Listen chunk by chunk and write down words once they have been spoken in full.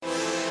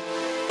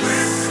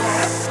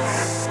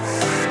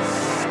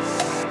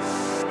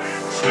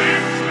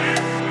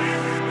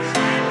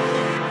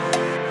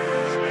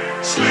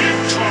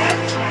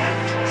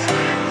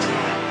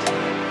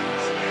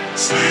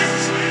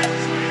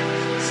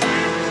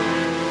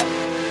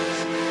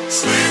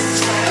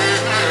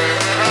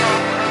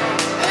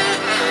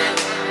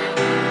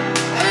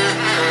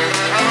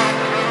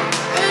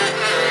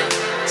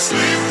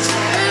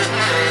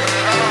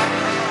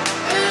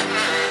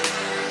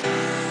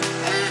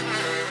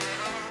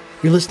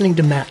You're listening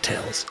to Matt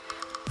Tales,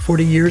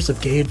 40 Years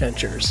of Gay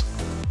Adventures,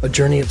 a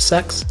journey of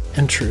sex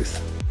and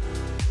truth.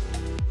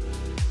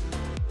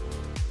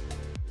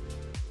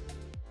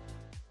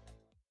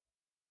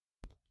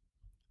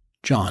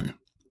 John.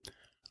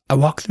 I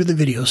walk through the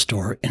video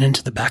store and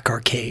into the back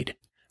arcade,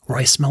 where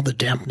I smell the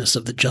dampness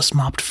of the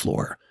just-mopped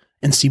floor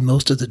and see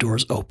most of the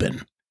doors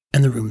open,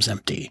 and the room's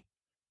empty.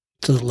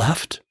 To the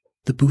left,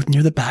 the booth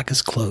near the back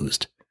is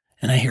closed,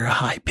 and I hear a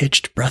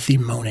high-pitched, breathy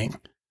moaning.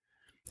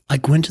 I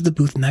go into the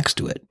booth next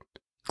to it,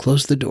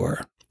 close the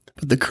door,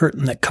 but the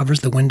curtain that covers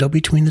the window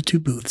between the two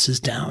booths is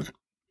down.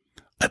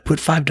 I put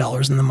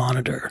 $5 in the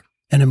monitor,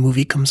 and a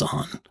movie comes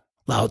on,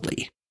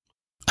 loudly.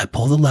 I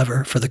pull the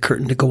lever for the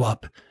curtain to go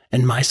up,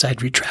 and my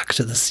side retracts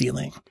to the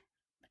ceiling.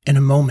 In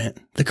a moment,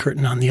 the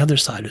curtain on the other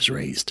side is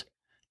raised.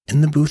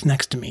 In the booth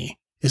next to me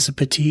is a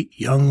petite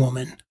young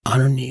woman on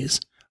her knees,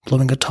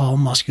 blowing a tall,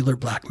 muscular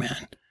black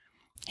man.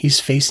 He's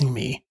facing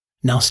me,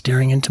 now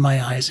staring into my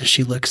eyes as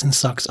she licks and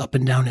sucks up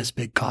and down his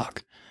big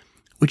cock,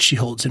 which she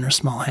holds in her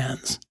small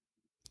hands.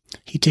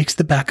 He takes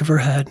the back of her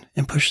head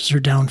and pushes her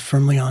down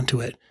firmly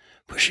onto it,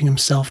 pushing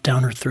himself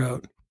down her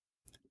throat.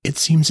 It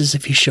seems as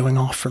if he's showing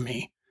off for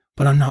me,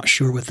 but I'm not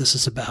sure what this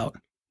is about.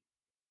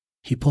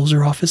 He pulls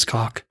her off his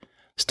cock,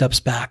 steps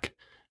back,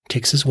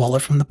 takes his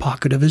wallet from the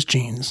pocket of his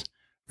jeans,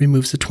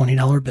 removes the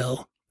 $20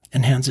 bill,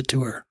 and hands it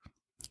to her.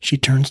 She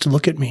turns to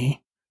look at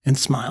me and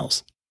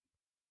smiles.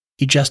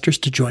 He gestures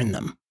to join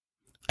them.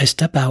 I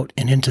step out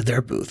and into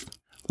their booth,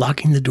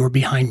 locking the door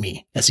behind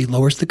me as he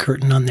lowers the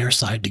curtain on their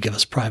side to give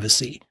us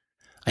privacy.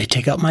 I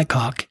take out my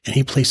cock and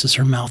he places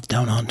her mouth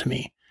down onto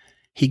me.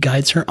 He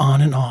guides her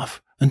on and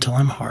off until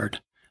I'm hard,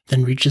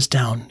 then reaches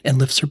down and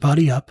lifts her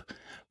body up,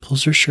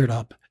 pulls her shirt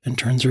up, and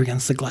turns her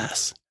against the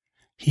glass.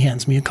 He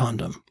hands me a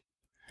condom.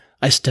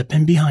 I step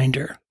in behind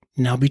her,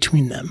 now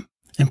between them,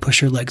 and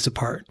push her legs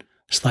apart,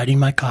 sliding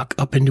my cock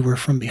up into her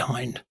from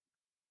behind.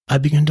 I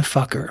begin to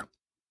fuck her,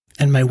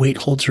 and my weight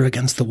holds her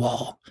against the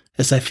wall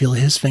as I feel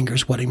his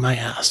fingers wetting my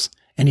ass,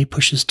 and he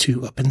pushes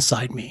two up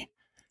inside me.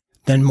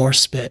 Then more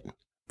spit,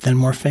 then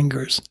more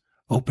fingers,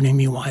 opening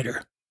me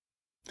wider.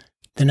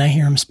 Then I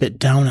hear him spit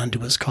down onto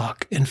his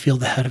cock and feel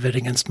the head of it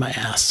against my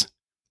ass.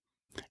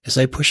 As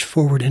I push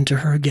forward into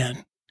her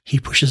again, he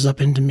pushes up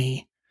into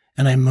me,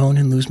 and I moan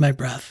and lose my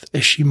breath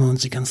as she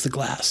moans against the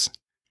glass.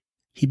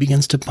 He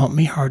begins to pump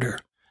me harder,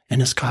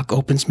 and his cock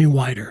opens me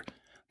wider,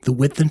 the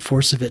width and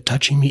force of it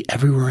touching me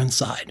everywhere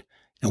inside,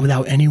 and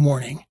without any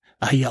warning,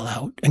 I yell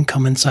out and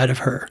come inside of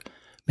her,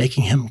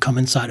 making him come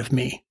inside of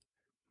me.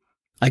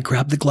 I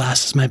grab the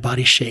glass as my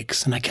body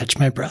shakes and I catch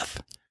my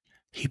breath.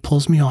 He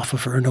pulls me off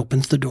of her and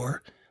opens the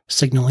door,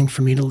 signaling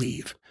for me to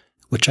leave,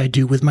 which I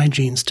do with my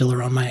jeans still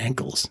around my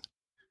ankles.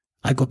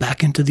 I go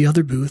back into the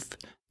other booth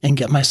and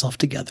get myself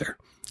together,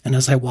 and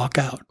as I walk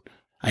out,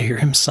 I hear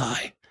him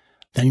sigh,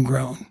 then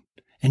groan,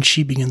 and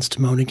she begins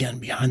to moan again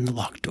behind the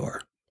locked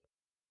door.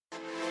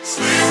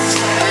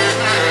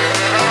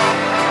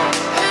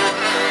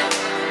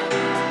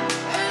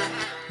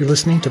 You're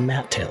listening to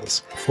Matt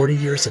Tales, 40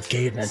 Years of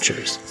Gay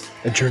Adventures,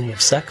 a journey of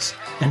sex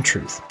and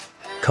truth.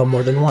 Come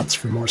more than once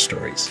for more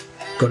stories.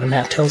 Go to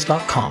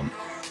matttales.com,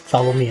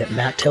 follow me at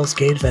Matt Tales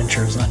Gay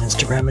Adventures on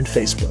Instagram and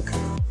Facebook,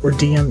 or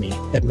DM me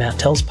at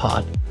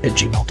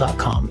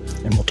matttalespod@gmail.com,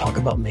 and we'll talk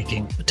about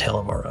making a tale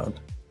of our own.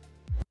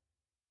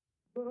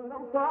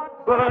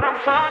 But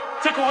I'm far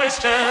to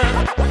question.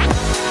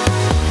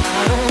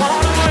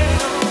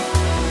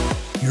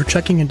 You're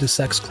checking into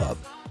Sex Club,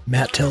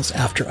 Matt Tales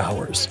After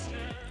Hours.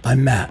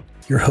 I'm Matt,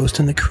 your host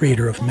and the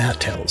creator of Matt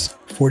Tales,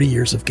 40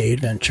 Years of Gay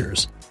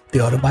Adventures,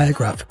 the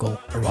autobiographical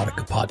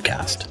erotica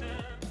podcast.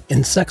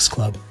 In Sex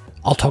Club,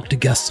 I'll talk to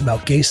guests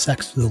about gay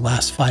sex for the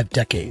last 5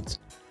 decades,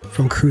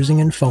 from cruising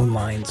in phone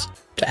lines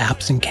to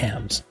apps and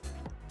cams.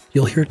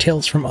 You'll hear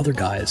tales from other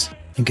guys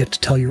and get to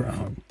tell your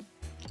own.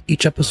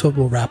 Each episode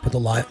will wrap with a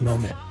live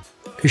moment,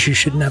 because you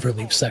should never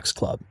leave Sex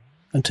Club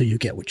until you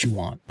get what you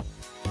want.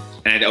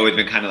 And I'd always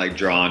been kind of like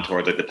drawn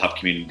towards like the pub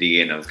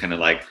community, and I was kind of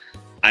like,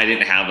 I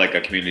didn't have like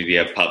a community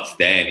of pubs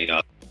then, you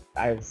know.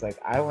 I was like,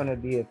 I want to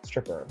be a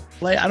stripper.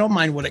 Like, I don't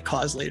mind what it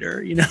caused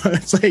later, you know.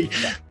 It's like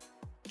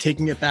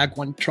taking it back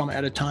one trauma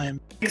at a time.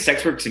 I think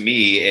sex work to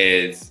me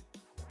is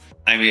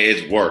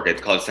work.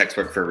 It's called sex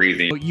work for a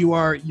reason. You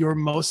are your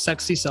most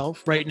sexy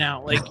self right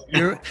now. Like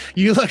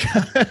you look.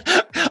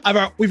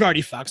 We've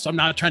already fucked, so I'm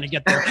not trying to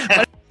get there.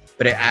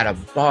 But at a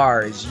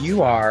bar,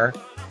 you are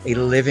a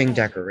living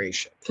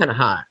decoration. Kind of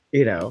hot,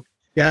 you know.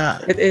 Yeah,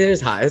 it is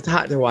hot. It's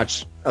hot to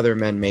watch other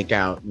men make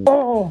out.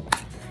 Oh.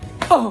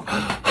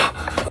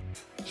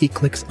 He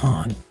clicks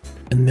on,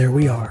 and there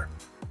we are,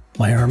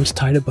 my arms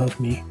tied above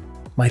me,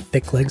 my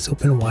thick legs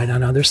open wide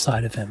on either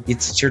side of him.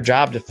 It's your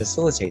job to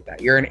facilitate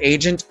that. You're an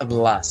agent of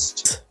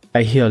lust.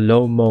 I hear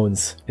low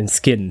moans and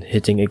skin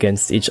hitting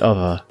against each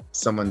other.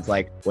 Someone's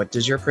like, what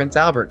does your Prince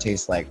Albert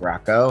taste like,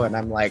 Rocco? And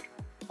I'm like,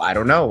 I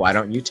don't know. Why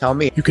don't you tell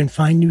me? You can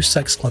find new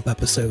Sex Club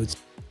episodes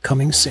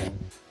coming soon.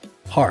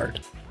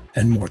 Hard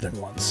and more than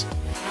once.